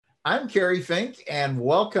I'm Kerry Fink, and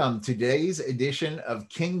welcome to today's edition of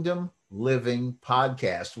Kingdom Living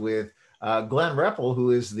Podcast with Glenn Repple,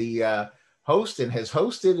 who is the host and has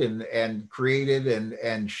hosted and created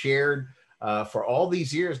and shared for all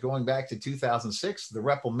these years, going back to 2006, the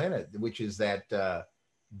Repple Minute, which is that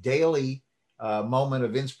daily moment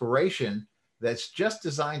of inspiration that's just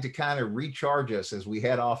designed to kind of recharge us as we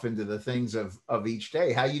head off into the things of each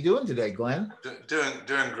day. How you doing today, Glenn?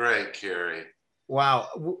 Doing great, Kerry. Wow.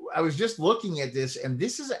 I was just looking at this, and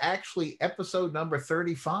this is actually episode number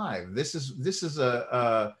 35. This is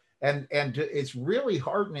and it's really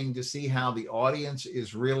heartening to see how the audience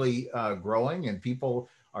is really growing, and people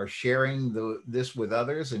are sharing this with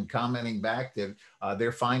others and commenting back that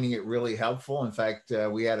they're finding it really helpful. In fact,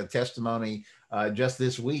 we had a testimony just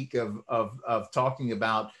this week of talking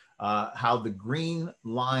about how the green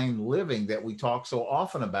line living that we talk so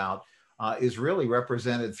often about is really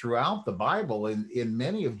represented throughout the Bible in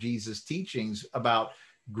many of Jesus' teachings about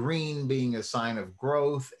green being a sign of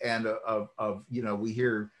growth and we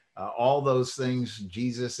hear all those things.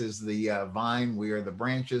 Jesus is the vine, we are the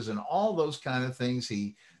branches, and all those kind of things.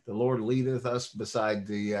 The Lord leadeth us beside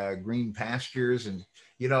the green pastures, and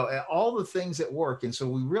all the things that work. And so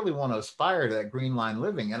we really want to aspire to that green line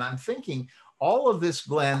living. And I'm thinking all of this,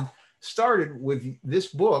 Glenn, started with this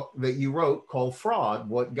book that you wrote called Fraud,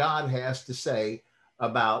 What God Has to Say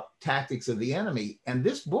About Tactics of the Enemy. And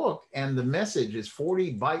this book and the message is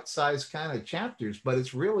 40 bite-sized kind of chapters, but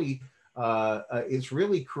it's really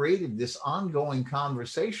created this ongoing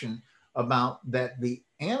conversation about that the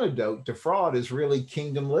antidote to fraud is really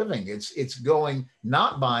kingdom living. It's going,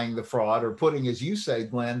 not buying the fraud or putting, as you say,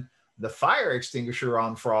 Glenn, the fire extinguisher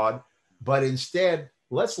on fraud, but instead,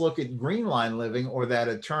 let's look at green line living, or that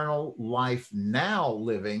eternal life now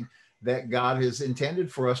living that God has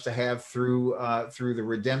intended for us to have through the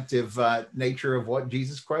redemptive nature of what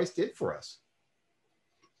Jesus Christ did for us.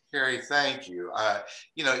 Kerry, thank you.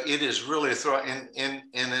 It is really a thought. And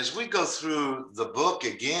as we go through the book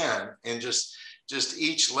again, and just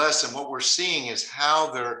each lesson, what we're seeing is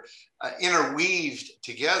how they're interweaved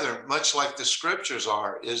together, much like the scriptures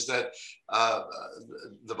are, is that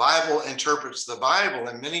the Bible interprets the Bible,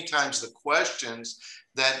 and many times the questions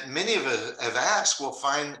that many of us have asked will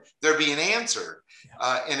find there being answered.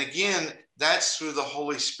 And again, that's through the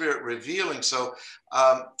Holy Spirit revealing. So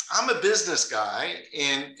I'm a business guy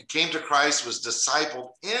and came to Christ, was discipled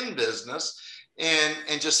in business,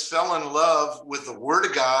 and just fell in love with the Word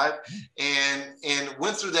of God, and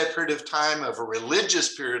went through that period of time, of a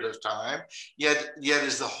religious period of time, yet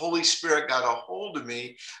as the Holy Spirit got a hold of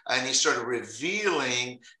me and he started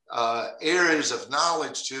revealing areas of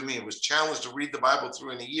knowledge to me, and was challenged to read the Bible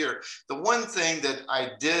through in a year. The one thing that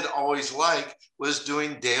I did always like was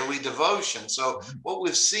doing daily devotion. So what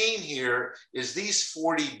we've seen here is these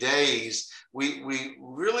 40 days, we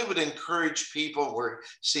really would encourage people. We're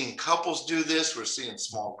seeing couples do this. We're seeing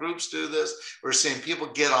small groups do this. We're seeing people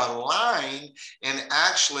get online and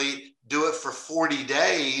actually do it for 40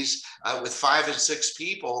 days with 5 and 6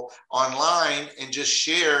 people online, and just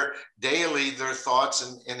share daily their thoughts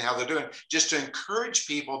and how they're doing, just to encourage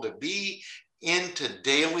people to be into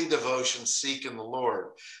daily devotion, seeking the Lord.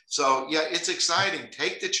 So yeah, it's exciting.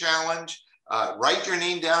 Take the challenge, write your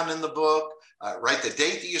name down in the book, write the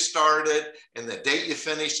date that you started and the date you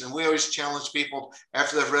finished. And we always challenge people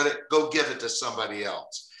after they've read it, go give it to somebody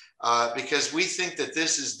else. Because we think that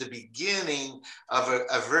this is the beginning of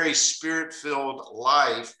a very spirit-filled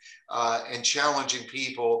life, and challenging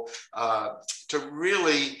people to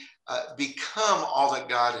really become all that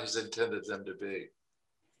God has intended them to be.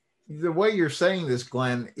 The way you're saying this,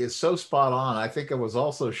 Glenn, is so spot on. I think I was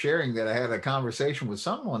also sharing that I had a conversation with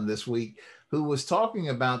someone this week who was talking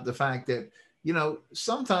about the fact that,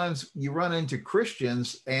 sometimes you run into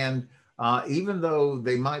Christians, and even though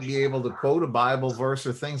they might be able to quote a Bible verse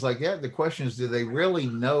or things like that, the question is, do they really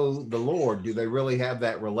know the Lord? Do they really have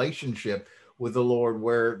that relationship with the Lord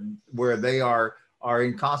where they are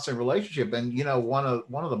in constant relationship? And one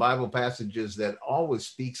of the Bible passages that always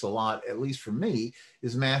speaks a lot, at least for me,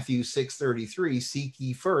 is Matthew 6:33. Seek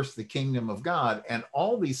ye first the kingdom of God, and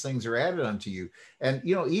all these things are added unto you. And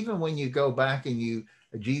even when you go back and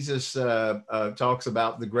Jesus talks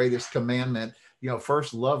about the greatest commandment,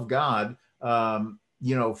 first love God,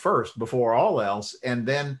 first before all else, and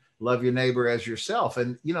then love your neighbor as yourself.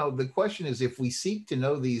 And the question is, if we seek to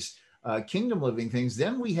know these kingdom living things,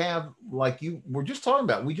 then we have, like you were just talking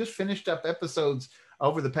about, we just finished up episodes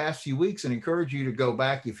over the past few weeks, and encourage you to go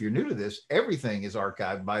back. If you're new to this, everything is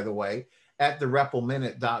archived, by the way, at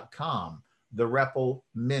thereppleminute.com,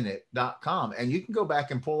 thereppleminute.com. And you can go back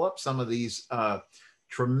and pull up some of these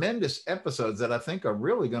tremendous episodes that I think are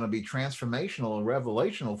really going to be transformational and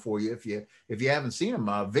revelational for you if you haven't seen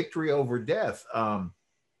them. Victory Over Death,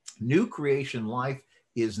 New Creation Life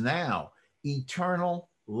is Now, Eternal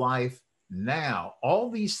Life Now.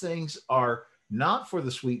 All these things are not for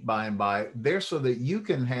the sweet by and by. They're so that you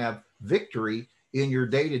can have victory in your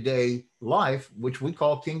day-to-day life, which we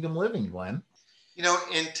call kingdom living, Glenn. You know,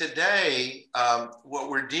 and today, what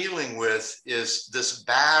we're dealing with is this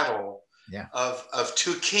battle of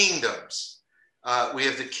two kingdoms. We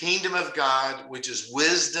have the kingdom of God, which is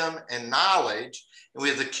wisdom and knowledge, and we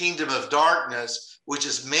have the kingdom of darkness, which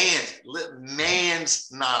is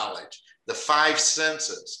man's knowledge, the five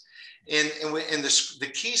senses. And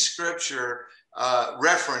the key scripture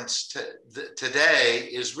reference today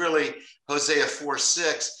is really Hosea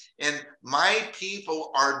 4:6. And my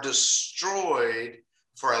people are destroyed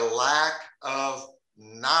for a lack of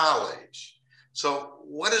knowledge. So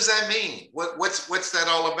what does that mean? What's that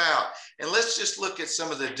all about? And let's just look at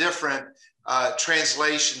some of the different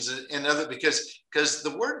translations and other, because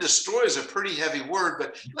the word destroy is a pretty heavy word,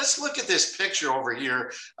 but let's look at this picture over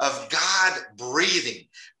here of God breathing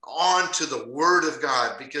onto the word of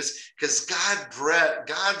God, because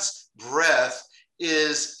God's breath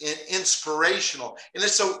is inspirational. And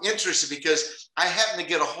it's so interesting because I happened to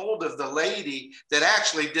get a hold of the lady that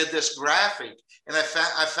actually did this graphic. And I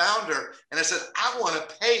found her and I said, I want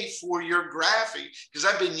to pay for your graphic because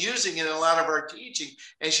I've been using it in a lot of our teaching.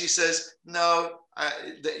 And she says, no,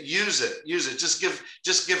 use it. Just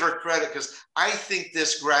give her credit, because I think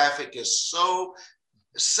this graphic is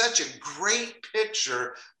such a great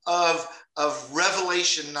picture of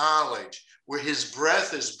revelation knowledge, where his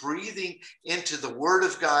breath is breathing into the word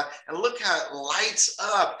of God. And look how it lights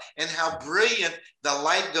up and how brilliant the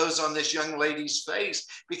light goes on this young lady's face,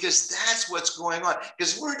 because that's what's going on.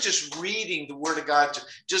 Because we're just reading the word of God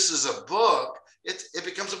just as a book. It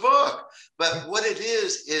becomes a book. But what it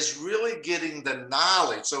is really getting the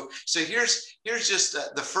knowledge. So here's just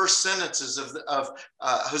the first sentences of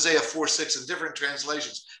Hosea 4:6 in different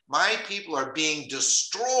translations. My people are being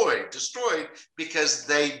destroyed because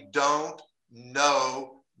they don't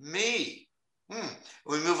know me.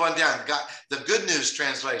 We move on down. The Good News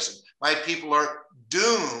translation. My people are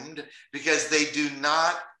doomed because they do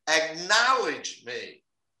not acknowledge me.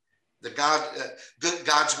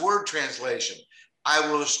 God's Word translation. I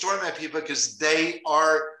will destroy my people because they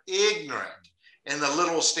are ignorant. In the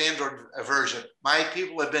Little Standard Version, my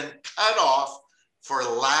people have been cut off for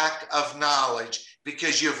lack of knowledge.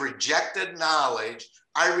 Because you've rejected knowledge,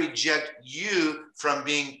 I reject you from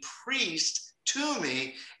being priest to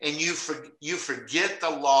me, and you forget the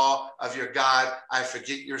law of your God. I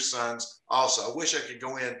forget your sons also. I wish I could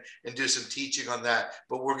go in and do some teaching on that,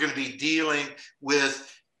 but we're going to be dealing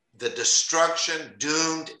with the destruction,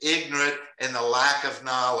 doomed, ignorant, and the lack of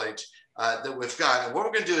knowledge that we've got. And what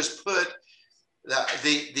we're going to do is put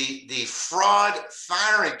the fraud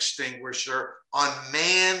fire extinguisher on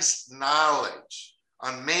man's knowledge.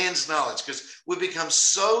 Because we become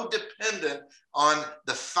so dependent on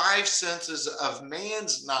the five senses of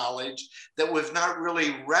man's knowledge that we've not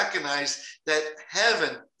really recognized that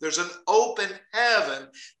there's an open heaven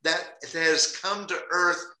that has come to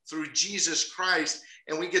earth through Jesus Christ.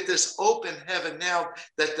 And we get this open heaven now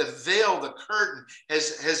that the veil, the curtain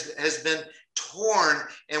has been torn,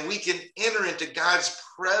 and we can enter into God's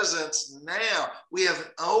presence now. We have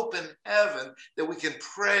an open heaven that we can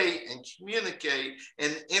pray and communicate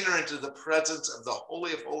and enter into the presence of the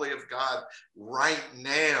Holy of Holy of God right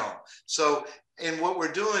now. So, and what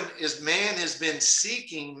we're doing is man has been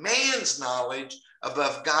seeking man's knowledge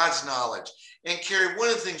above God's knowledge. And Kerry, one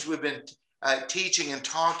of the things we've been teaching and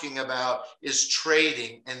talking about is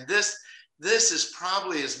trading. And this is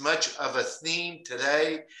probably as much of a theme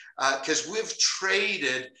today because we've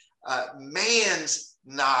traded man's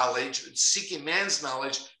knowledge, seeking man's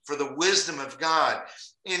knowledge for the wisdom of God.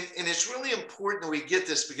 And it's really important that we get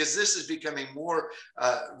this, because this is becoming more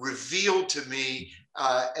revealed to me,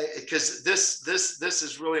 because this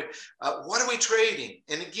is really, what are we trading?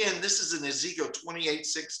 And again, this is in Ezekiel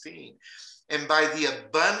 28:16. And by the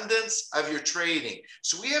abundance of your trading.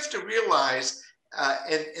 So we have to realize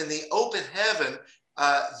in the open heaven,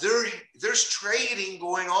 there's trading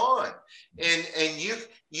going on, and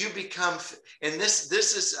you become, and this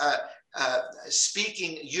is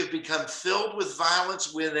speaking, you've become filled with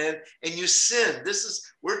violence within, and you sin.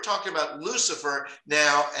 We're talking about Lucifer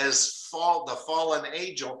now as the fallen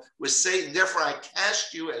angel with Satan. Therefore, I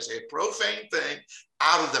cast you as a profane thing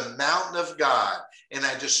out of the mountain of God, and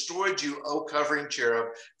I destroyed you, O covering cherub,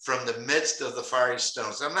 from the midst of the fiery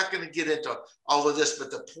stones. I'm not going to get into all of this, but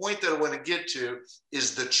the point that I want to get to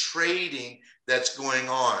is the trading that's going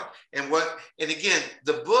on. And again,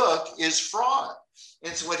 the book is fraud.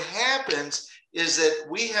 And so what happens is that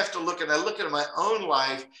we have to look, and I look at my own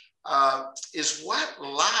life, is what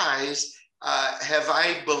lies have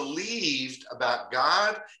I believed about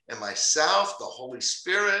God and myself, the Holy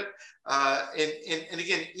Spirit? And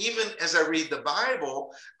again, even as I read the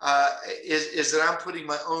Bible, is that I'm putting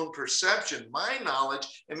my own perception, my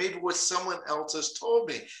knowledge, and maybe what someone else has told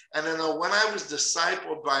me. And I know when I was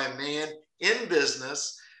discipled by a man in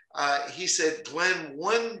business, he said, Glenn,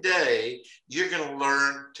 one day you're going to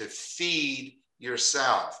learn to feed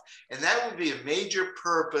yourself. And that would be a major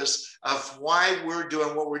purpose of why we're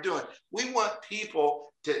doing what we're doing. We want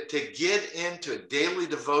people to get into daily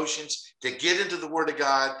devotions, to get into the Word of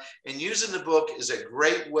God, and using the book is a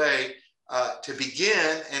great way to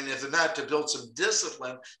begin, and if not, to build some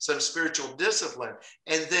discipline, some spiritual discipline.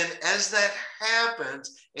 And then as that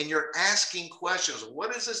happens, and you're asking questions,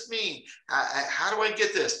 what does this mean? How do I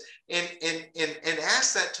get this? And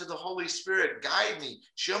ask that to the Holy Spirit, guide me,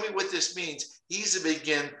 show me what this means. He's to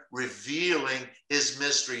begin revealing his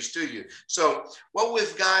mysteries to you. So what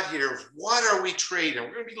we've got here, what are we trading?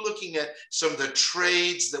 We're going to be looking at some of the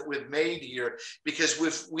trades that we've made here, because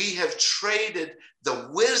we have traded the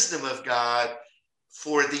wisdom of God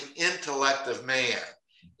for the intellect of man.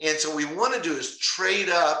 And so we want to do is trade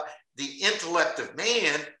up the intellect of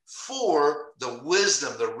man for the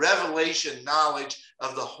wisdom, the revelation knowledge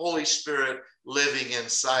of the Holy Spirit living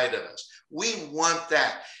inside of us. We want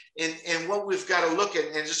that. And what we've got to look at,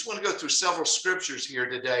 and I just want to go through several scriptures here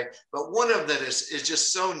today, but one of them that is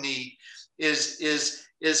just so neat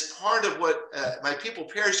is part of what my people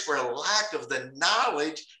perish for a lack of the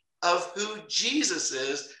knowledge of who Jesus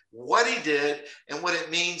is, what he did, and what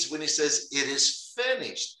it means when he says it is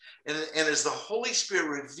finished. And as the Holy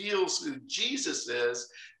Spirit reveals who Jesus is,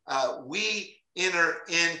 we enter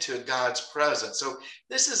into God's presence. So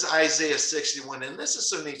this is Isaiah 61, and this is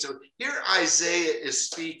so neat. So here Isaiah is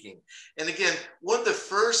speaking. And again, one of the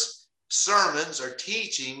first sermons or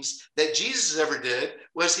teachings that Jesus ever did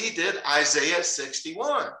was he did Isaiah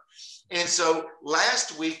 61. And so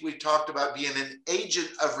last week we talked about being an agent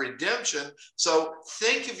of redemption. So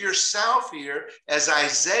think of yourself here as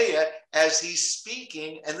Isaiah as he's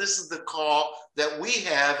speaking. And this is the call that we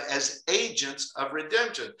have as agents of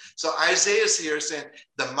redemption. So Isaiah is here saying,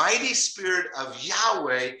 the mighty spirit of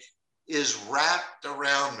Yahweh is wrapped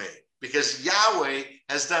around me, because Yahweh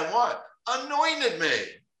has done what? Anointed me.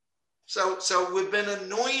 So we've been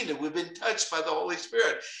anointed. We've been touched by the Holy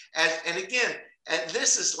Spirit. And again, and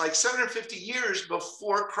this is like 750 years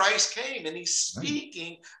before Christ came, and he's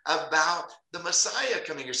speaking about the Messiah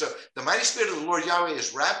coming here. So the mighty spirit of the Lord Yahweh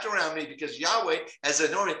is wrapped around me, because Yahweh has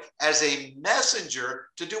anointed as a messenger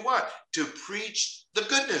to do what? To preach the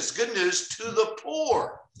good news to the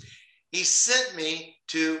poor. He sent me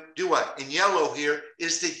to do what? In yellow here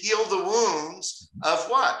is to heal the wounds of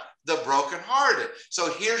what? The brokenhearted.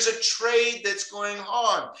 So here's a trade that's going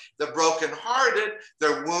on. The brokenhearted,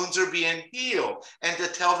 their wounds are being healed. And to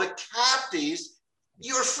tell the captives,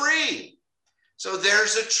 you're free. So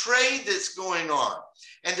there's a trade that's going on.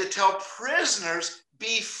 And to tell prisoners,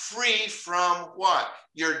 be free from what?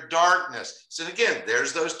 Your darkness. So again,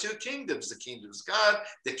 there's those two kingdoms, the kingdom of God,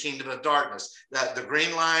 the kingdom of darkness, the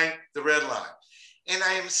green line, the red line. And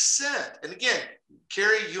I am sent. And again,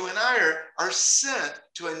 Kerry, you and I are sent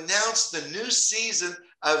to announce the new season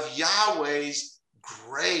of Yahweh's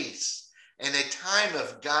grace and a time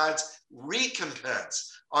of God's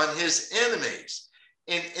recompense on his enemies.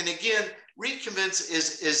 And again, recompense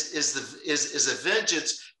is a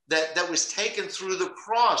vengeance that was taken through the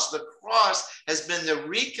cross. The cross has been the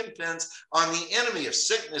recompense on the enemy of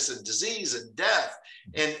sickness and disease and death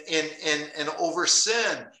and over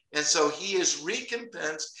sin. And so he is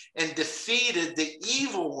recompensed and defeated the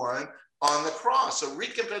evil one on the cross. So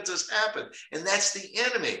recompense has happened, and that's the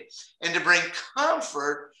enemy. And to bring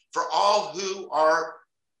comfort for all who are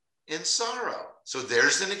in sorrow. So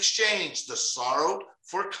there's an exchange, the sorrow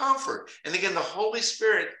for comfort. And again, the Holy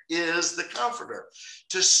Spirit is the comforter.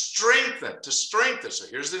 To strengthen. So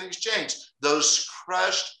here's an exchange. Those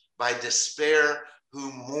crushed by despair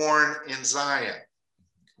who mourn in Zion.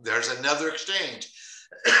 There's another exchange.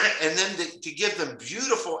 And then to give them a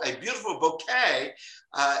beautiful bouquet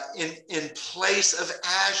in place of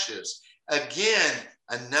ashes. Again,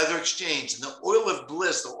 another exchange. And the oil of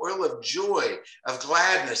bliss, the oil of joy, of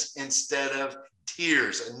gladness instead of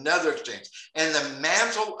tears. Another exchange. And the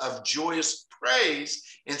mantle of joyous praise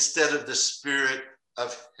instead of the spirit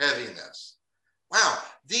of heaviness. Wow,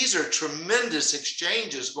 these are tremendous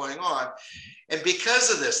exchanges going on. And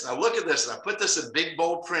because of this, now look at this, and I put this in big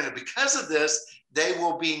bold print, and because of this, they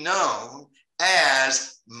will be known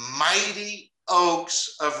as mighty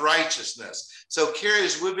oaks of righteousness. So, Kerry,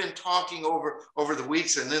 as we've been talking over the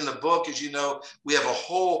weeks, and in the book, as you know, we have a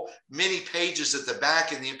whole many pages at the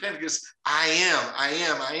back in the appendix. I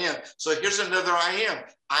am. So here's another I am.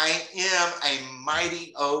 I am a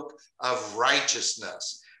mighty oak of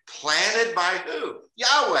righteousness, planted by who?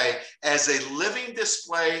 Yahweh, as a living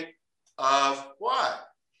display of what?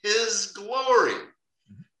 His glory.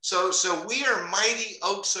 So we are mighty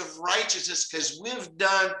oaks of righteousness because we've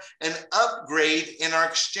done an upgrade in our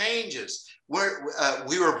exchanges.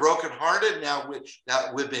 We were brokenhearted. Now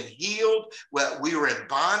we've been healed. We were in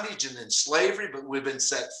bondage and in slavery, but we've been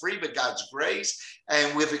set free by God's grace.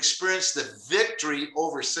 And we've experienced the victory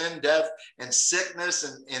over sin, death, and sickness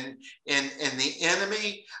and the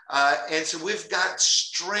enemy. And so we've got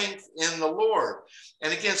strength in the Lord.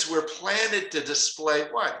 And again, so we're planted to display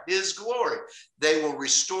what? His glory. They will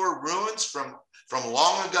restore ruins from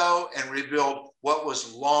long ago and rebuild what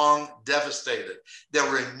was long devastated.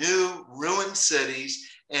 They'll renew ruined cities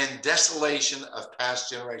and desolation of past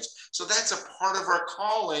generations. So that's a part of our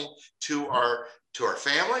calling to our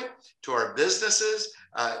family, to our businesses,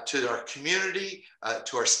 to our community,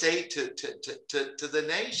 to our state, to the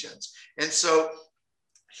nations. And so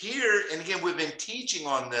here, and again, we've been teaching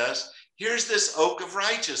on this. Here's this oak of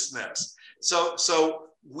righteousness. So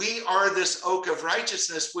we are this oak of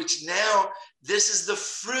righteousness, which now this is the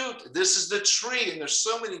fruit, this is the tree, and there's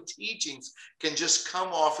so many teachings can just come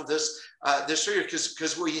off of this tree,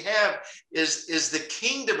 because what we have is the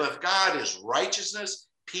kingdom of God is righteousness,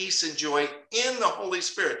 peace, and joy in the Holy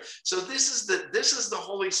Spirit. So this is the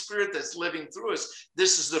Holy Spirit that's living through us.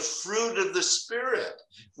 This is the fruit of the Spirit,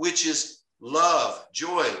 which is love,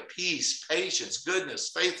 joy, peace, patience, goodness,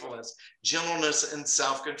 faithfulness, gentleness, and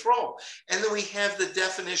self-control. And then we have the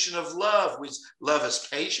definition of love, which love is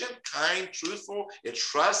patient, kind, truthful, it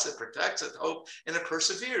trusts, it protects, it hopes, and it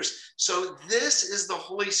perseveres. So this is the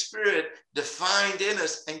Holy Spirit defined in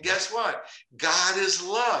us. And guess what? God is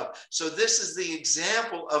love. So this is the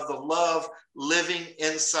example of the love living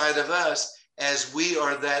inside of us as we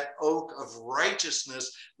are that oak of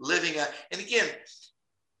righteousness living out. And again,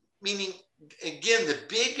 meaning, again, the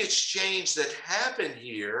big exchange that happened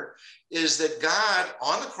here is that God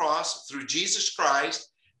on the cross through Jesus Christ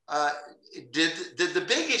did the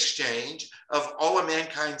big exchange of all of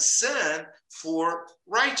mankind's sin for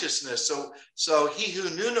righteousness. So he who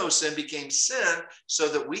knew no sin became sin so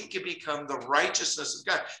that we could become the righteousness of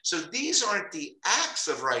God. So these aren't the acts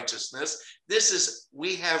of righteousness. This is,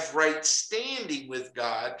 we have right standing with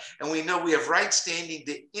God, and we know we have right standing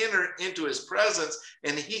to enter into his presence,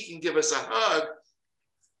 and he can give us a hug.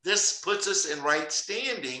 This puts us in right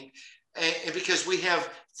standing, and because we have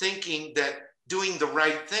thinking that doing the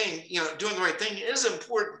right thing, doing the right thing is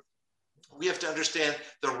important. We have to understand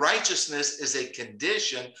the righteousness is a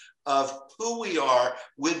condition of who we are.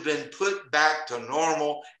 We've been put back to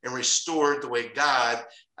normal and restored the way God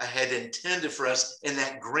had intended for us in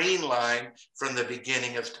that green line from the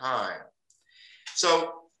beginning of time.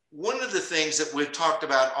 So one of the things that we've talked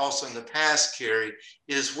about also in the past, Kerry,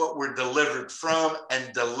 is what we're delivered from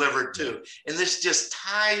and delivered to. And this just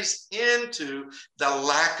ties into the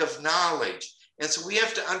lack of knowledge. And so we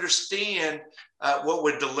have to understand what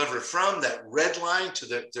we're delivered from, that red line to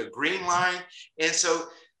the green line. And so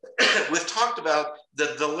we've talked about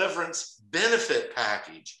the deliverance benefit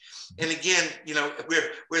package. And again,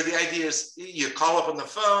 where the idea is you call up on the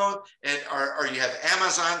phone or you have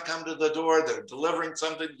Amazon come to the door, they're delivering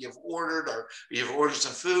something you've ordered, or you've ordered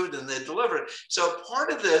some food and they deliver it. So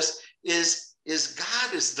part of this is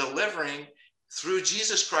God is delivering through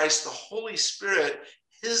Jesus Christ, the Holy Spirit,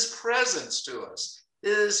 his presence to us,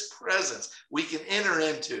 his presence we can enter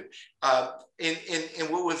into. And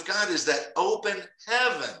what we've got is that open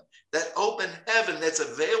heaven that's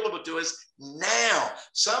available to us now.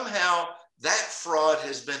 Somehow that fraud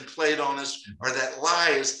has been played on us, or that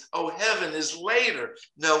lie is, heaven is later.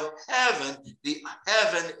 No, the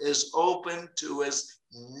heaven is open to us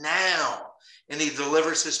now. And he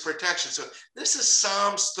delivers his protection. So this is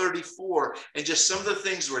Psalms 34, and just some of the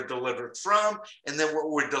things we're delivered from, and then what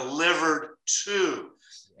we're delivered to.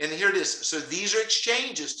 And here it is. So these are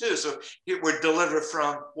exchanges too. So here we're delivered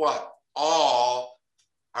from what? All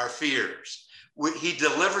our fears. He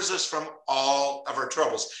delivers us from all of our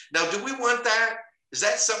troubles. Now, do we want that? Is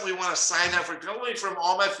that something we want to sign up for? Deliver me from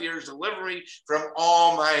all my fears, deliver me from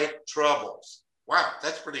all my troubles. Wow,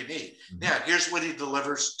 that's pretty neat. Now, here's what he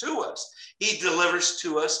delivers to us. He delivers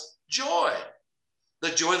to us joy. The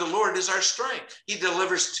joy of the Lord is our strength. He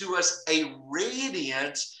delivers to us a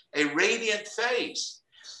radiant face.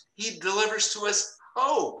 He delivers to us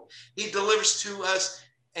hope. He delivers to us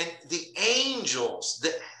And the angels,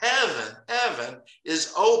 the heaven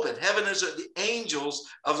is open. Heaven is the angels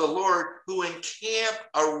of the Lord who encamp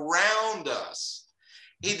around us.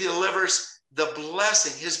 He delivers the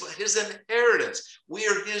blessing, his inheritance. We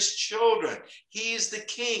are his children. He's the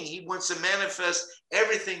king. He wants to manifest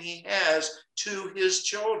everything he has to his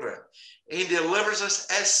children. He delivers us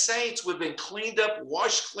as saints. We've been cleaned up,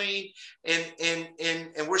 washed clean, and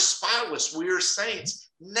we're spotless. We are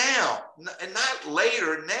saints now, and not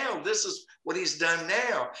later. Now, this is what he's done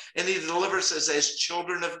now. And he delivers us as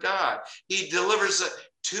children of God. He delivers it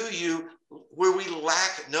to you where we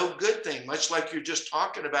lack no good thing, much like you're just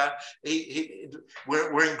talking about.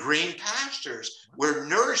 We're in green pastures. We're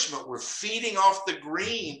nourishment. We're feeding off the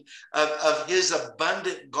green of his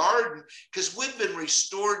abundant garden because we've been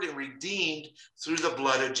restored and redeemed through the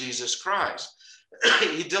blood of Jesus Christ.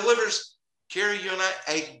 He delivers, Kerry, you and I,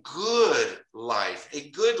 a good life, a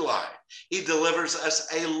good life. He delivers us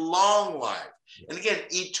a long life. And again,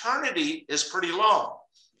 eternity is pretty long.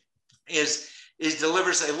 He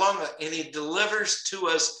delivers a long life, and he delivers to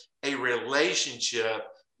us a relationship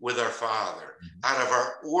with our Father, out of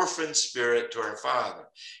our orphan spirit to our Father.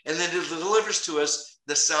 And then it delivers to us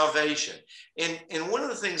the salvation. And one of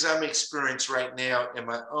the things I'm experiencing right now in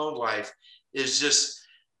my own life is just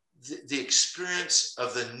the experience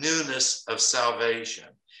of the newness of salvation.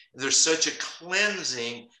 There's such a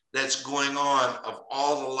cleansing that's going on of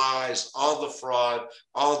all the lies, all the fraud,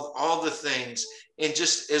 all the things. And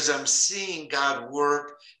just as I'm seeing God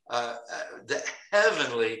work, the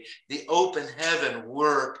heavenly, the open heaven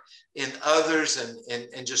work in others,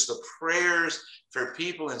 and just the prayers for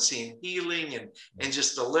people, and seeing healing and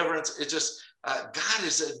just deliverance. It just, God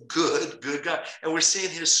is a good God. And we're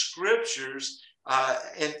seeing his scriptures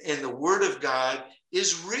and the word of God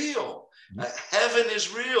is real. Heaven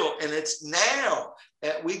is real, and it's now.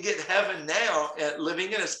 We get heaven now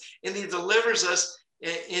living in us, and he delivers us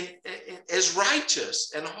as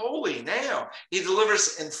righteous and holy now. He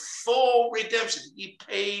delivers in full redemption. He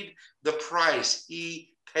paid the price.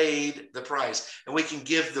 He paid the price. And we can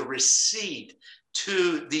give the receipt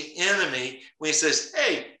to the enemy when he says,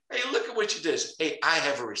 hey, look at what you did. Hey, I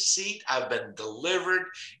have a receipt. I've been delivered.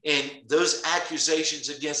 And those accusations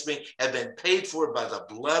against me have been paid for by the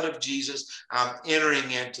blood of Jesus. I'm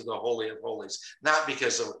entering into the Holy of Holies, not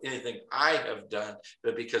because of anything I have done,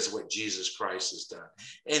 but because of what Jesus Christ has done.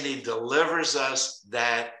 And he delivers us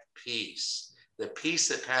that peace, the peace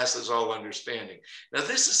that passes all understanding. Now,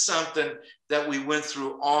 this is something that we went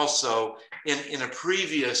through also in a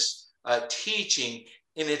previous teaching.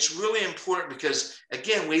 And it's really important because,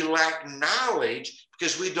 again, we lack knowledge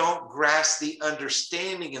because we don't grasp the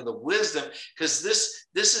understanding and the wisdom, because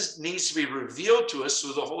this needs to be revealed to us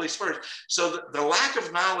through the Holy Spirit. So the lack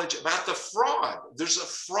of knowledge about the fraud, there's a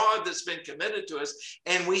fraud that's been committed to us,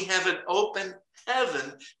 and we have an open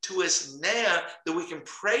heaven to us now that we can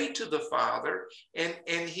pray to the Father,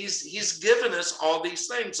 and he's given us all these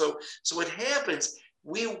things. So what happens,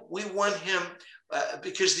 we want him,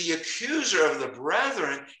 because the accuser of the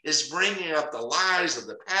brethren is bringing up the lies of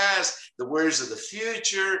the past, the words of the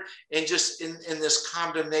future, and just in this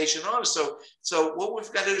condemnation on us. So what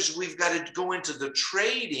we've got to do is we've got to go into the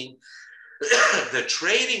trading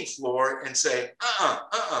floor and say,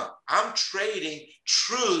 I'm trading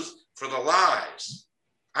truth for the lies.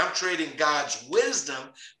 I'm trading God's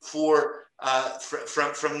wisdom from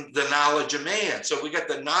the knowledge of man. So we got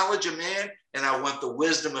the knowledge of man, and I want the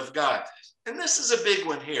wisdom of God. And this is a big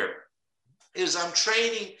one here, is I'm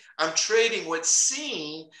trading what's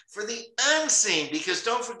seen for the unseen, because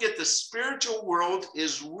don't forget, the spiritual world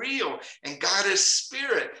is real, and God is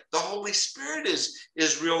spirit. The Holy Spirit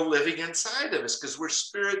is real, living inside of us, because we're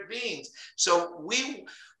spirit beings. So we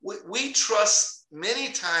trust many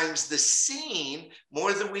times the seen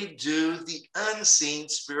more than we do the unseen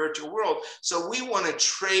spiritual world. So we want to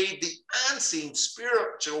trade the unseen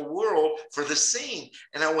spiritual world for the seen.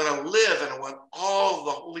 And I want to live, and I want all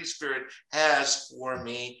the Holy Spirit has for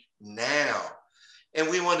me now. And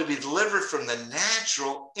we want to be delivered from the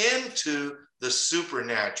natural into the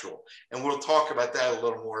supernatural. And we'll talk about that a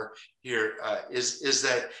little more here, is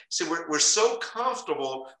that, see, we're so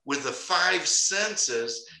comfortable with the five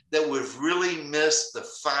senses that we've really missed the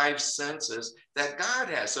five senses that God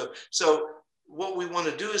has. So what we want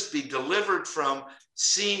to do is be delivered from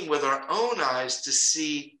seeing with our own eyes to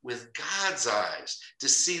see with God's eyes, to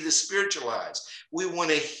see the spiritual eyes. We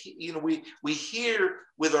want to, we hear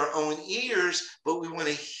with our own ears, but we want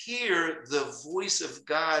to hear the voice of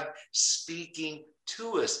God speaking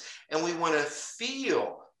to us. And we want to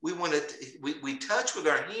feel We want to, we touch with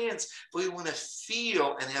our hands, but we want to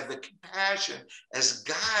feel and have the compassion as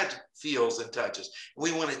God feels and touches.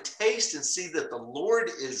 We want to taste and see that the Lord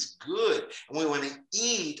is good. And we want to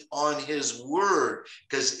eat on his word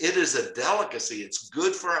because it is a delicacy. It's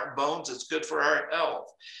good for our bones. It's good for our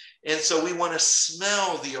health. And so we want to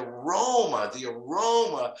smell the aroma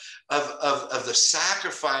of the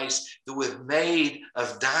sacrifice that we've made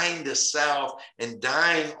of dying to self and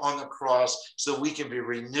dying on the cross so we can be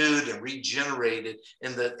renewed and regenerated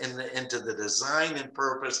into the design and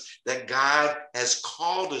purpose that God has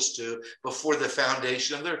called us to before the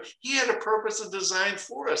foundation of the earth. He had a purpose and design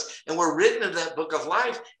for us. And we're written in that book of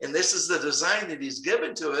life. And this is the design that he's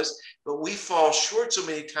given to us. But we fall short so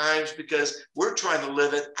many times because we're trying to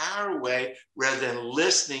live it our way rather than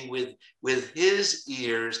listening with his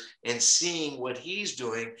ears and seeing what he's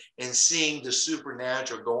doing and seeing the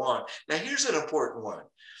supernatural go on. Now, here's an important one,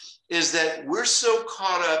 is that we're so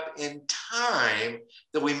caught up in time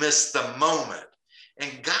that we miss the moment.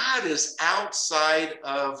 And God is outside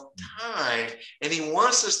of time, and he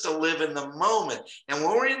wants us to live in the moment. And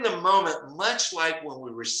when we're in the moment, much like when we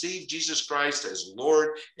received Jesus Christ as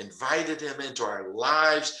Lord, invited him into our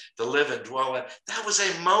lives to live and dwell in, that was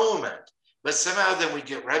a moment. But somehow then we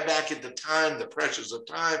get right back into time, the pressures of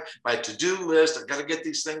time, my to-do list, I've got to get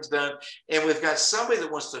these things done. And we've got somebody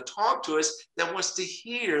that wants to talk to us, that wants to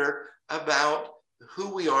hear about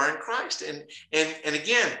who we are in Christ. And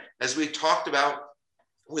again, as we talked about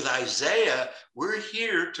with Isaiah, we're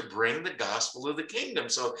here to bring the gospel of the kingdom.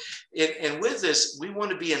 So, and with this, we want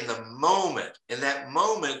to be in the moment. And that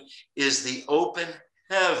moment is the open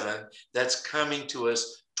heaven that's coming to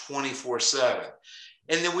us 24/7.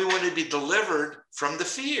 And then we want to be delivered from the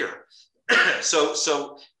fear.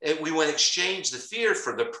 So we want to exchange the fear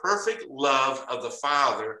for the perfect love of the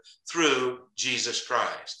Father through Jesus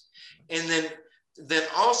Christ. And then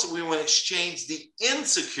also we want to exchange the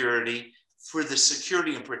insecurity for the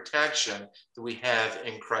security and protection that we have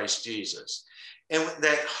in Christ Jesus. And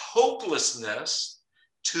that hopelessness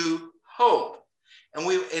to hope.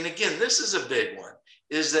 And again, this is a big one,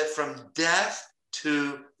 is that from death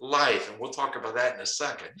to life. And we'll talk about that in a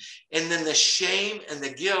second. And then the shame and the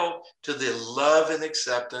guilt to the love and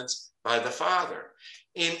acceptance by the Father.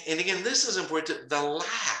 And again, this is important, the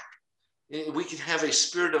lack. We can have a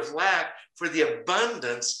spirit of lack for the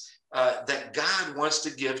abundance that God wants to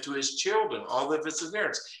give to his children, all of its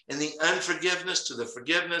inheritance, and the unforgiveness to the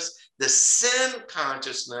forgiveness, the sin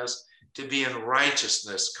consciousness to be in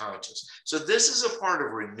righteousness conscious. So this is a part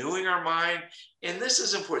of renewing our mind, and this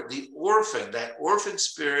is important. The orphan, that orphan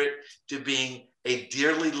spirit to being a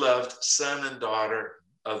dearly loved son and daughter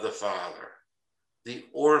of the Father. The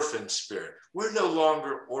orphan spirit. We're no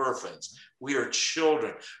longer orphans. We are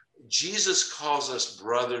children. Jesus calls us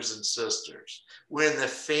brothers and sisters. We're in the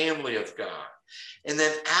family of God. And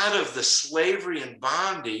then out of the slavery and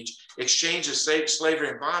bondage, exchange of slavery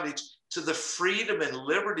and bondage to the freedom and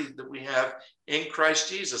liberty that we have in Christ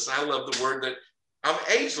Jesus. I love the word that I'm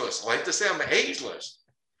ageless. I like to say I'm ageless.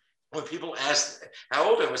 When people ask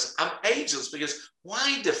how old I was, I'm ageless, because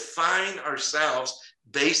why define ourselves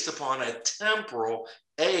based upon a temporal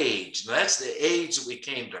age? That's the age that we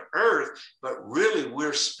came to earth, but really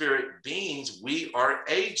we're spirit beings. We are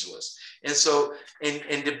ageless. And so, and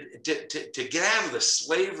to get out of the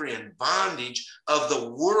slavery and bondage of the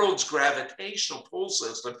world's gravitational pull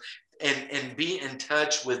system and be in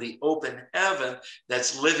touch with the open heaven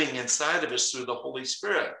that's living inside of us through the Holy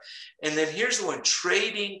Spirit. And then here's the one,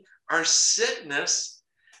 trading our sickness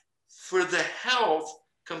for the health,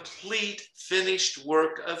 complete finished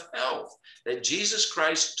work of health that Jesus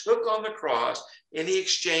Christ took on the cross, and he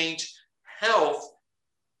exchanged health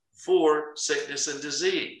for sickness and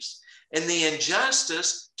disease. And the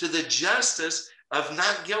injustice to the justice of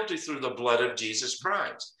not guilty through the blood of Jesus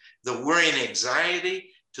Christ. The worry and anxiety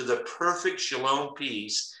to the perfect shalom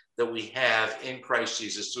peace that we have in Christ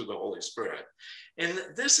Jesus through the Holy Spirit. And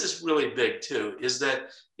this is really big too, is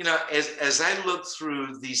that, you know, as I look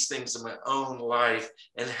through these things in my own life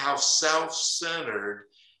and how self-centered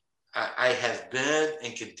I have been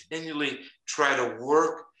and continually try to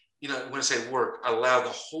work, you know, when I say work, allow the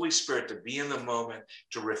Holy Spirit to be in the moment,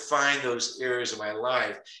 to refine those areas of my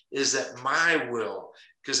life, is that my will,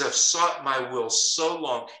 because I've sought my will so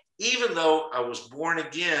long, even though I was born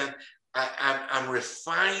again, I'm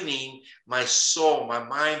refining my soul, my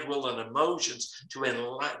mind, will, and emotions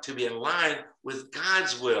to be in line with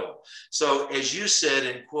God's will. So as you said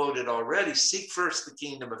and quoted already, seek first the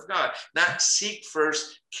kingdom of God, not seek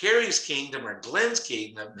first Kerry's kingdom or Glenn's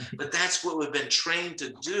kingdom, but that's what we've been trained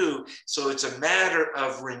to do. So it's a matter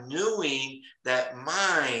of renewing that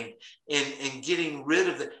mind and getting rid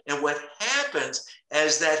of it. And what happens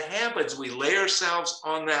as that happens, we lay ourselves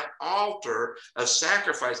on that altar of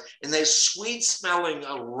sacrifice, and that sweet smelling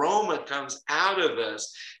aroma comes out of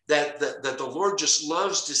us that the Lord just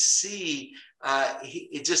loves to see.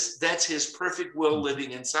 That's his perfect will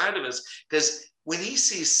living inside of us. Because when he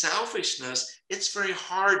sees selfishness, it's very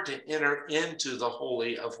hard to enter into the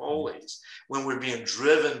Holy of Holies when we're being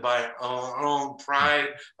driven by our own pride,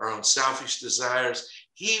 our own selfish desires.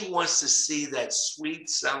 He wants to see that sweet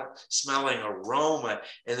smelling aroma,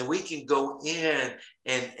 and then we can go in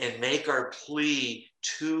and make our plea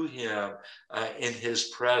to him in his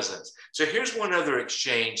presence. So here's one other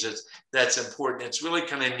exchange that's important. It's really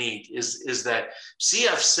kind of neat is that, see,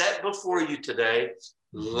 I've set before you today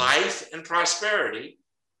life and prosperity,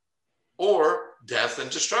 or death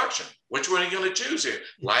and destruction. Which one are you going to choose here?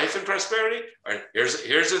 Life and prosperity? All right,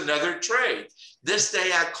 here's another trade. This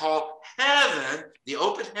day I call heaven, the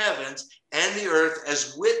open heavens, and the earth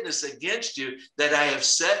as witness against you, that I have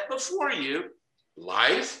set before you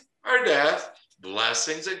life or death,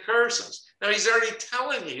 blessings and curses. Now he's already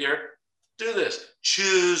telling you here, do this.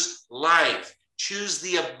 Choose life. Choose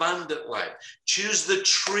the abundant life. Choose the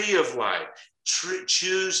tree of life.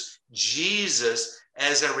 Choose Jesus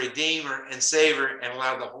as a Redeemer and Savior, and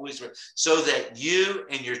allow the Holy Spirit so that you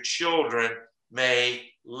and your children may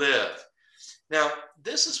live. Now,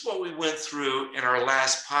 this is what we went through in our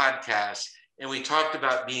last podcast, and we talked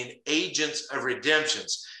about being agents of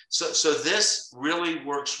redemptions. So this really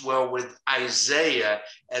works well with Isaiah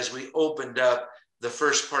as we opened up the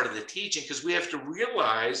first part of the teaching, because we have to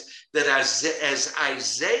realize that as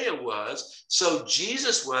Isaiah was, so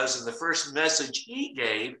Jesus was, and the first message he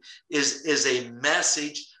gave is a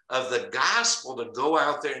message of the gospel to go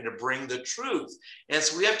out there and to bring the truth. And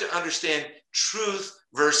so we have to understand truth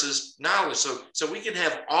versus knowledge. So we can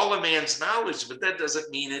have all a man's knowledge, but that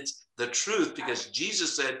doesn't mean it's the truth, because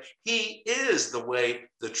Jesus said he is the way,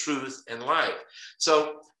 the truth, and life.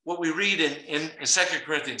 So what we read in 2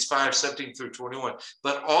 Corinthians 5:17 through 21,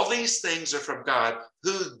 but all these things are from God,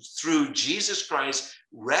 who through Jesus Christ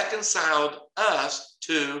reconciled us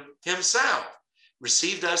to himself,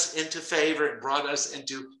 received us into favor, and brought us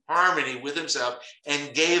into harmony with himself,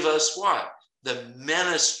 and gave us what? The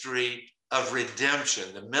ministry of redemption,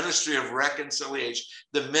 the ministry of reconciliation,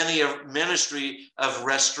 the ministry of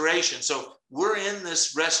restoration. So we're in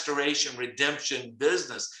this restoration, redemption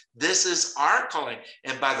business. This is our calling.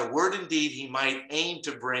 And by the word and deed, he might aim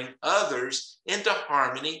to bring others into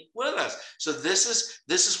harmony with us. So this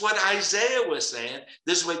is what Isaiah was saying.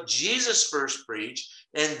 This is what Jesus first preached.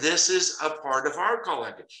 And this is a part of our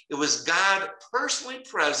calling. It was God personally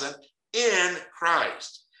present in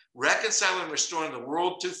Christ, reconciling and restoring the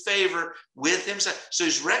world to favor with himself. So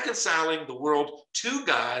he's reconciling the world to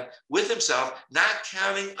God with himself, not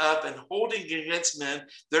counting up and holding against men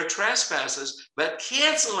their trespasses, but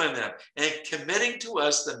canceling them and committing to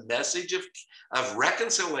us the message of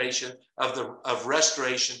reconciliation, of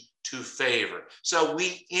restoration to favor. So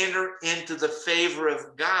we enter into the favor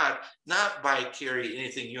of God, not by, Kerry,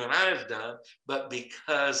 anything you and I have done, but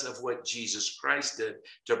because of what Jesus Christ did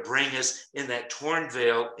to bring us in that torn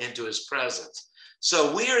veil into his presence.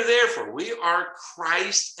 So we are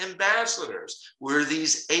Christ ambassadors. We're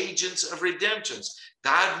these agents of redemptions.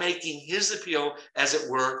 God making his appeal, as it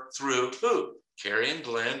were, through who? Kerry and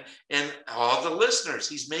Glenn and all the listeners.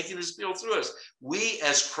 He's making his appeal through us. We,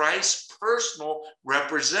 as Christ's personal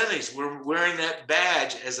representatives, we're wearing that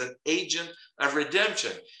badge as an agent of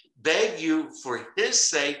redemption. Beg you for his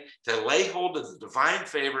sake to lay hold of the divine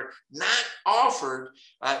favor now offered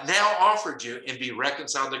you, and be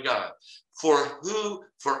reconciled to God.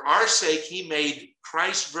 For our sake, he made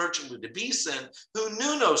Christ virtually to be sin, who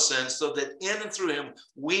knew no sin, so that in and through him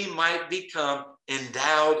we might become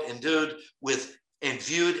endued with and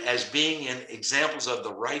viewed as being in examples of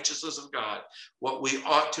the righteousness of God, what we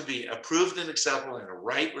ought to be, approved and acceptable in a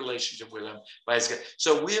right relationship with him by his God.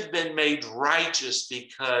 So we have been made righteous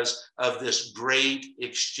because of this great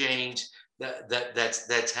exchange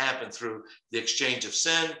that's happened through the exchange of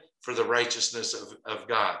sin for the righteousness of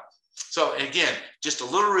God. So again, just a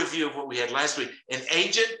little review of what we had last week. An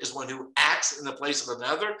agent is one who acts in the place of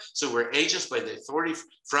another. So we're agents by the authority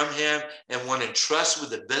from him, and one entrusts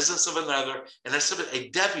with the business of another. And that's a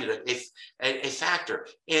deputy, a factor.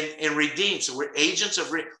 And redeemed. So we're agents of,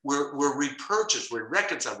 we're repurchased, we're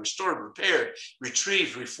reconciled, restored, repaired,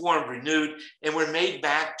 retrieved, reformed, renewed, and we're made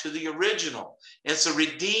back to the original. And so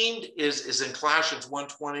redeemed is in Colossians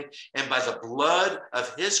 1:20, and by the blood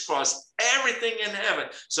of his cross, everything in heaven.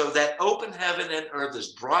 So that open heaven and earth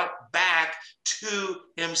is brought back to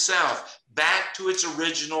himself, back to its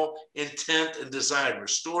original intent and design,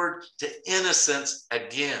 restored to innocence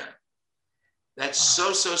again. That's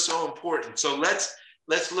so important. So let's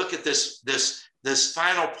look at this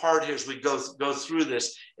final part here as we go through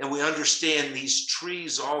this, and we understand these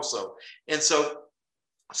trees also. And so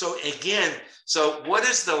again, so what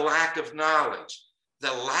is the lack of knowledge?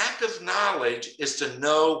 The lack of knowledge is to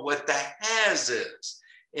know what the has is.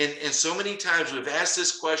 And so many times we've asked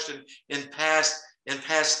this question in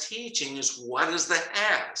past teaching is, what is the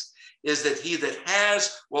has? Is that he that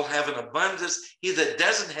has will have an abundance. He that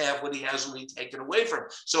doesn't have what he has will be taken away from him.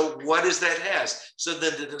 So what is that has? So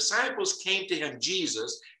then the disciples came to him,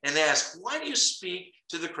 Jesus, and asked, why do you speak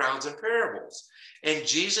to the crowds in parables? And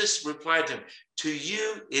Jesus replied to him, to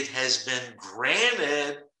you it has been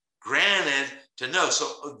granted to know.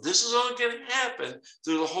 So this is only going to happen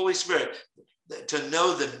through the Holy Spirit, to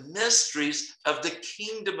know the mysteries of the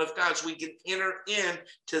kingdom of God, so we can enter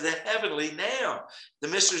into the heavenly now, the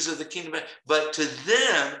mysteries of the kingdom. But to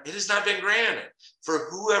them, it has not been granted. For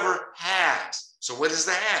whoever has. So what is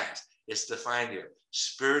the has? It's defined here,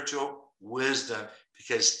 spiritual wisdom,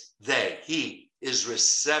 because he is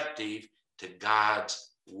receptive to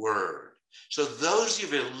God's word. So those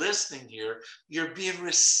of you listening here, you're being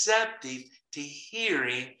receptive to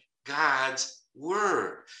hearing God's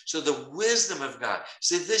word. So the wisdom of God.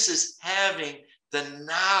 See, this is having the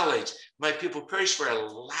knowledge. My people perish for a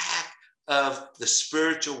lack of the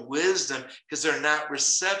spiritual wisdom because they're not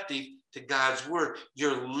receptive to God's word.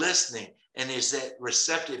 You're listening, and is that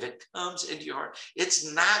receptive? It comes into your heart. It's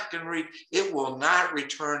not going to it will not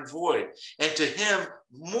return void. And to him,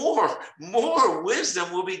 more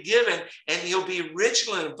wisdom will be given, and he'll be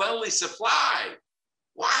richly and abundantly supplied.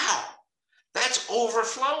 Wow. That's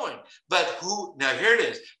overflowing. Now here it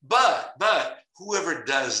is. But whoever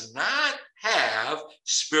does not have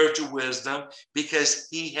spiritual wisdom, because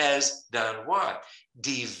he has done what?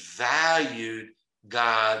 Devalued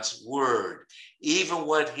God's word. Even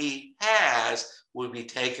what he has will be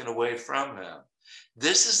taken away from him.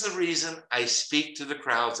 This is the reason I speak to the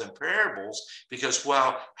crowds in parables, because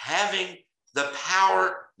while having the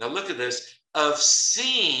power, now look at this, of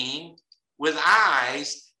seeing with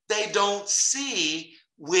eyes, they don't see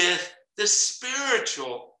with the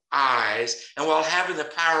spiritual eyes. And while having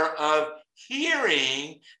the power of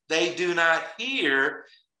hearing, they do not hear,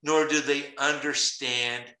 nor do they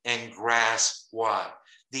understand and grasp what?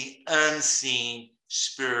 The unseen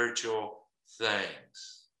spiritual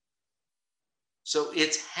things. So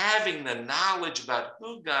it's having the knowledge about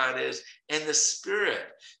who God is and the Spirit.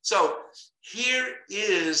 So here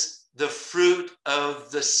is the fruit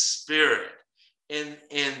of the Spirit. And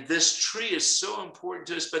this tree is so important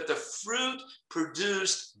to us, but the fruit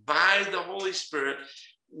produced by the Holy Spirit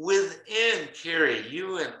within Kerry,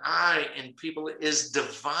 you and I and people is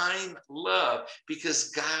divine love,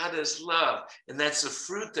 because God is love. And that's the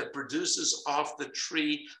fruit that produces off the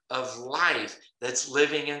tree of life that's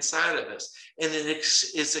living inside of us. And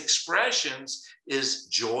its expressions is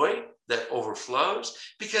joy that overflows,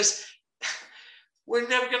 because we're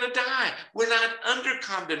never going to die. We're not under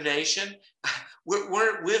condemnation.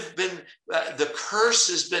 We've been, the curse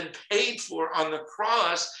has been paid for on the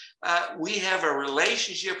cross. We have a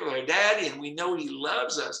relationship with our daddy, and we know he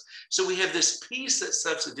loves us. So we have this peace that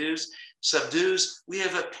subdues. We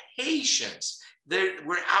have a patience.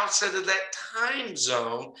 We're outside of that time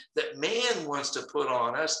zone that man wants to put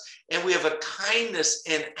on us. And we have a kindness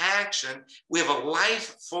in action. We have a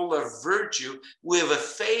life full of virtue. We have a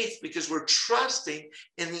faith because we're trusting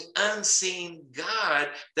in the unseen God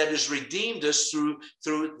that has redeemed us through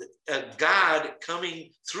God coming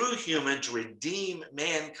through human to redeem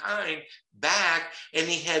mankind back. And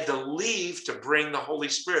he had to leave to bring the Holy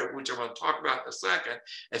Spirit, which I'm going to talk about in a second.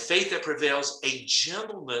 A faith that prevails, a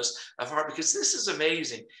gentleness of heart, because this is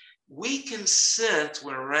amazing. We can sense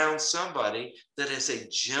when around somebody that has a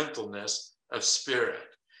gentleness of spirit.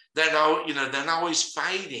 They're not always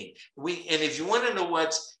fighting. And if you want to know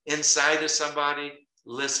what's inside of somebody,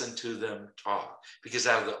 listen to them talk, because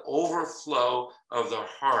out of the overflow of the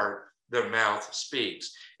heart, their mouth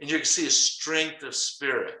speaks. And you can see a strength of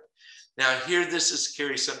spirit. Now here, this is,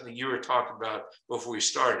 Kerry, something you were talking about before we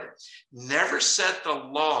started. Never set the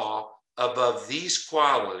law above these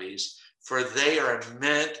qualities, for they are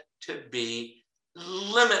meant to be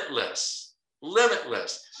limitless.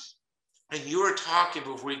 And you were talking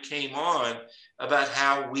before we came on about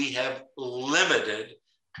how we have limited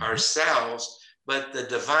ourselves, but the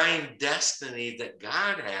divine destiny that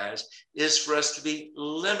God has is for us to be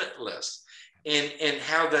limitless, and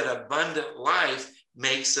how that abundant life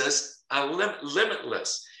makes us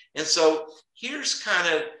limitless. And so here's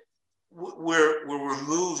kind of where we're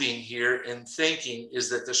moving here and thinking is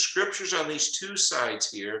that the scriptures on these two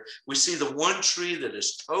sides here, we see the one tree that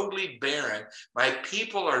is totally barren. My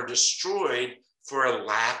people are destroyed for a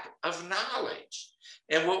lack of knowledge.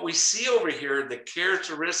 And what we see over here, the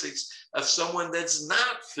characteristics of someone that's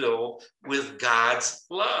not filled with God's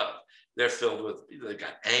love. They're filled with, they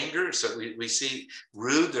got anger. So we see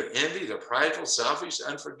rude, they're envy, they're prideful, selfish,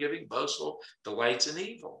 unforgiving, boastful, delights in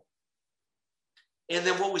evil. And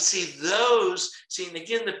then what we see and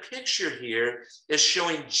again, the picture here is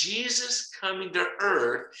showing Jesus coming to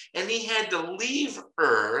earth, and he had to leave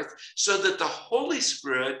earth so that the Holy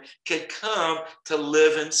Spirit could come to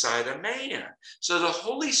live inside a man. So the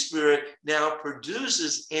Holy Spirit now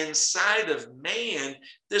produces inside of man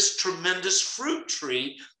this tremendous fruit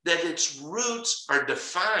tree that its roots are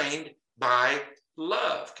defined by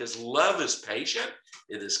love, because love is patient,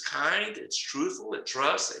 it is kind, it's truthful, it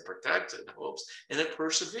trusts, it protects, it hopes, and it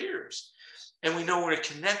perseveres. And we know we're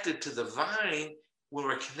connected to the vine. When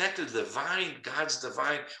we're connected to the vine, God's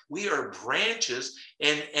divine, we are branches,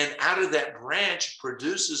 and out of that branch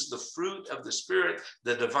produces the fruit of the Spirit,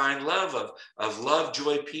 the divine love of love,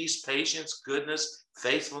 joy, peace, patience, goodness,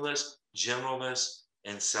 faithfulness, gentleness,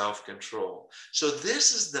 and self-control. So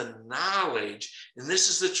this is the knowledge, and this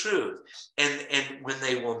is the truth. And when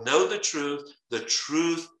they will know the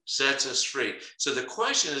truth sets us free. So the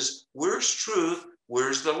question is, where's truth?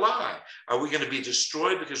 Where's the lie? Are we going to be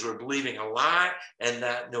destroyed because we're believing a lie and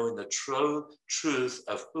not knowing the truth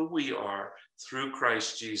of who we are through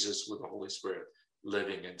Christ Jesus with the Holy Spirit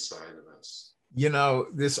living inside of us? You know,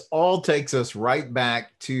 this all takes us right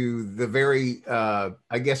back to the very,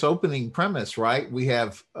 opening premise, right? We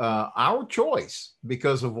have our choice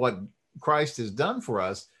because of what Christ has done for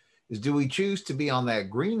us is, do we choose to be on that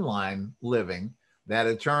green line living, that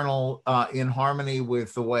eternal in harmony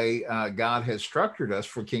with the way God has structured us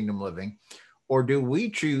for kingdom living, or do we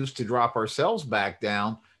choose to drop ourselves back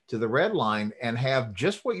down to the red line and have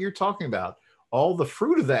just what you're talking about, all the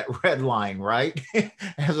fruit of that red line, right?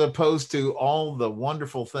 As opposed to all the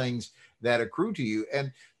wonderful things that accrue to you.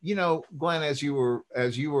 And, you know, Glenn, as you were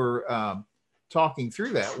talking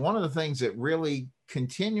through that, one of the things that really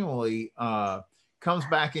continually comes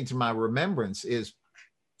back into my remembrance is,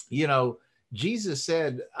 you know, Jesus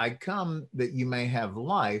said, I come that you may have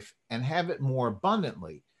life and have it more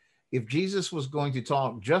abundantly. If Jesus was going to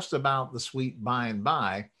talk just about the sweet by and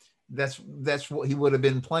by, that's what he would have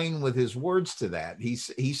been playing with his words to that. He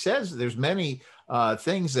says there's many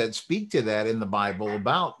things that speak to that in the Bible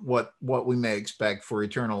about what we may expect for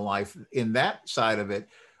eternal life in that side of it.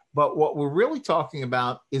 But what we're really talking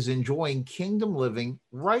about is enjoying kingdom living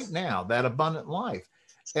right now, that abundant life.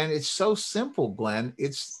 And it's so simple, Glenn.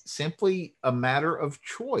 It's simply a matter of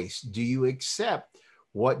choice. Do you accept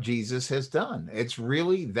what Jesus has done? It's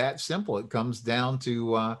really that simple. It comes down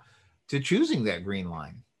to choosing that green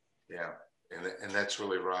line. Yeah, and that's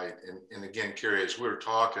really right. And again, Kerry, as we were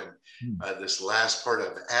talking, this last part,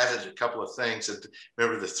 I've added a couple of things. And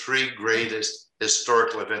remember the three greatest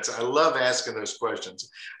historical events. I love asking those questions.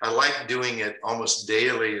 I like doing it almost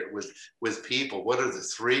daily with people. What are the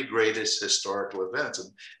three greatest historical events?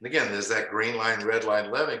 And again, there's that green line, red line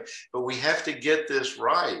living. But we have to get this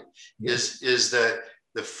right. Yes. Is that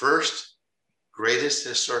the first greatest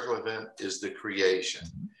historical event is the creation.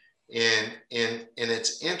 And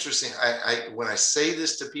it's interesting. I when I say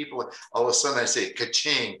this to people, all of a sudden I say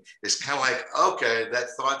ka-ching. It's kind of like, okay,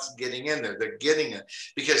 that thought's getting in there. They're getting it.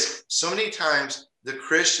 Because so many times the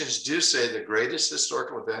Christians do say the greatest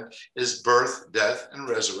historical event is birth, death, and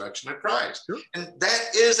resurrection of Christ. Sure. And that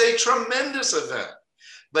is a tremendous event.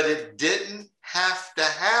 But it didn't have to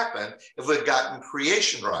happen if we'd gotten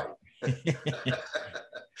creation right.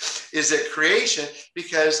 Is it creation?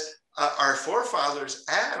 Because our forefathers,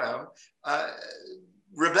 Adam,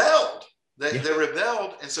 rebelled. They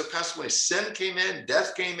rebelled, and so consequently sin came in,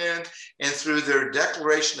 death came in, and through their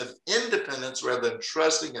declaration of independence rather than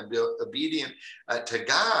trusting and being obedient to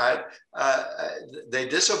God, they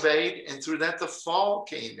disobeyed, and through that the fall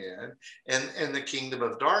came in and the kingdom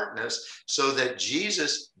of darkness, so that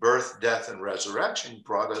Jesus' birth, death, and resurrection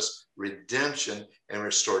brought us redemption and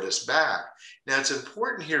restored us back. Now, it's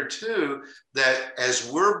important here, too, that as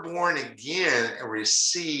we're born again and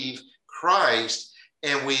receive Christ,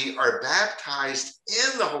 and we are baptized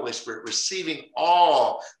in the Holy Spirit, receiving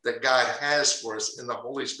all that God has for us in the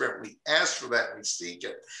Holy Spirit. We ask for that, we seek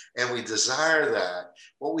it, and we desire that.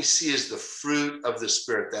 What we see is the fruit of the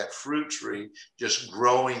Spirit, that fruit tree just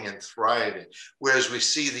growing and thriving. Whereas we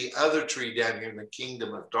see the other tree down here in the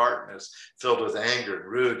kingdom of darkness, filled with anger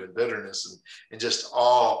and rude and bitterness and just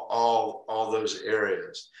all those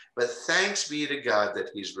areas. But thanks be to God that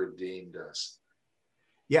he's redeemed us.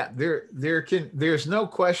 Yeah, there's no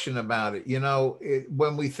question about it. You know,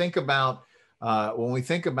 when we think about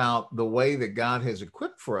the way that God has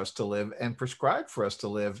equipped for us to live and prescribed for us to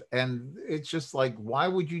live, and it's just like, why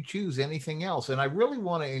would you choose anything else? And I really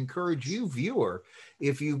want to encourage you, viewer,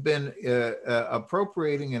 if you've been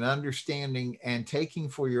appropriating and understanding and taking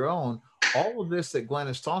for your own all of this that Glenn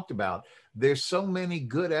has talked about. There's so many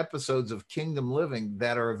good episodes of Kingdom Living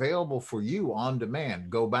that are available for you on demand.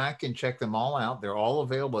 Go back and check them all out. They're all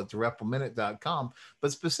available at thereppleminute.com.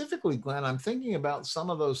 But specifically, Glenn, I'm thinking about some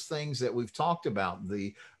of those things that we've talked about,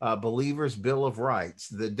 the Believer's Bill of Rights,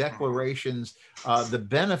 the declarations, the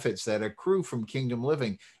benefits that accrue from Kingdom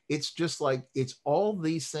Living. It's just like, it's all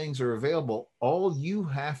these things are available. All you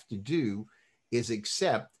have to do is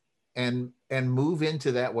accept and move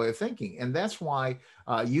into that way of thinking. And that's why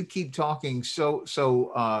you keep talking so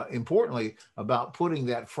importantly about putting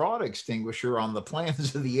that fraud extinguisher on the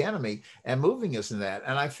plans of the enemy and moving us in that.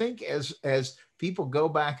 And I think as people go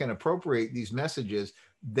back and appropriate these messages,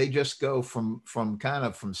 they just go from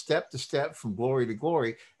step to step, from glory to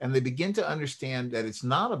glory, and they begin to understand that it's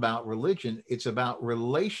not about religion, it's about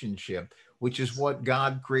relationship, which is what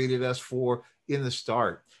God created us for in the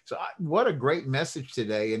start. So what a great message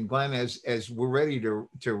today. And Glenn, as we're ready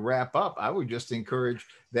to wrap up, I would just encourage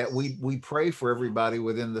that we pray for everybody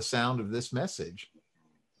within the sound of this message.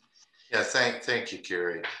 Yeah, thank you,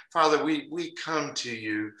 Kerry. Father, we come to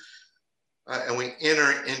you and we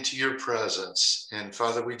enter into your presence. And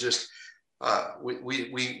Father, we just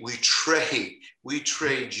we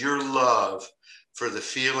trade your love for the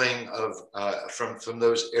feeling of from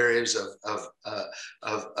those areas of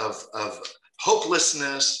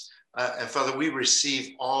hopelessness. And Father, we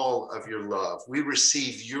receive all of your love. We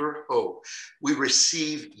receive your hope. We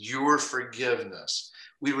receive your forgiveness.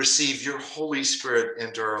 We receive your Holy Spirit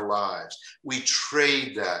into our lives. We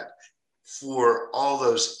trade that for all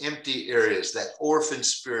those empty areas, that orphan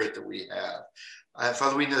spirit that we have.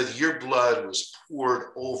 Father, we know that your blood was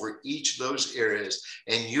poured over each of those areas,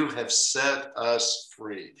 and you have set us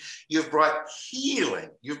free. You've brought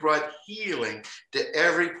healing. You've brought healing to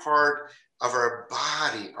every part of our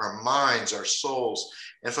body, our minds, our souls.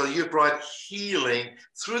 And Father, you brought healing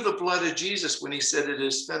through the blood of Jesus when he said it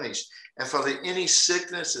is finished. And Father, any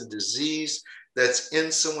sickness and disease that's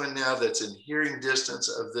in someone now that's in hearing distance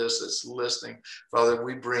of this, that's listening, Father,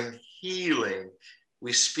 we bring healing.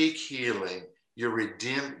 We speak healing, your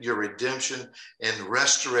redemption and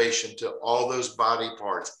restoration to all those body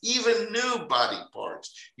parts, even new body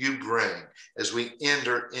parts you bring as we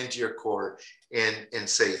enter into your court and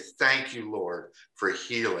say, thank you, Lord, for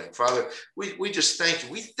healing. Father, we just thank you.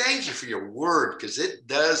 We thank you for your word, because it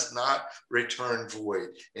does not return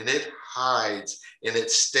void, and it hides and it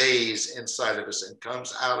stays inside of us and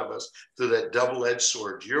comes out of us through that double-edged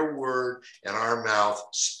sword. Your word and our mouth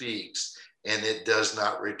speaks, and it does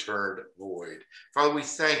not return void. Father, we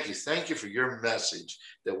thank you. Thank you for your message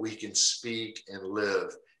that we can speak and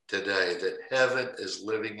live today, that heaven is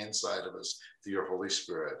living inside of us through your Holy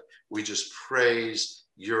Spirit. We just praise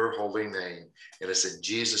your holy name. And it's in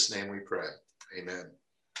Jesus' name we pray. Amen.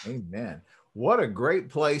 Amen. What a great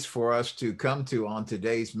place for us to come to on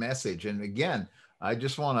today's message. And again, I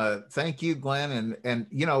just want to thank you, Glenn, and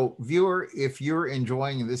you know, viewer, if you're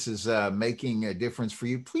enjoying this is making a difference for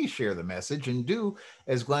you, please share the message and do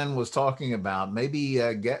as Glenn was talking about. Maybe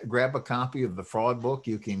grab a copy of the fraud book.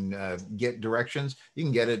 You can get directions. You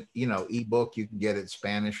can get it, you know, ebook. You can get it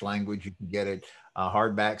Spanish language. You can get it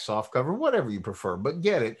hardback, softcover, whatever you prefer. But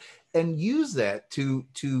get it and use that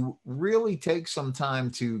to really take some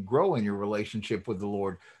time to grow in your relationship with the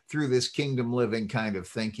Lord through this kingdom living kind of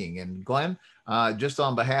thinking. And Glenn, just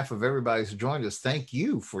on behalf of everybody who's joined us, thank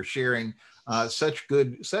you for sharing such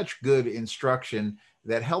good instruction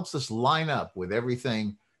that helps us line up with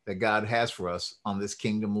everything that God has for us on this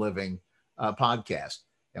Kingdom Living podcast.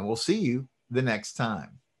 And we'll see you the next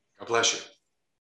time. God bless you.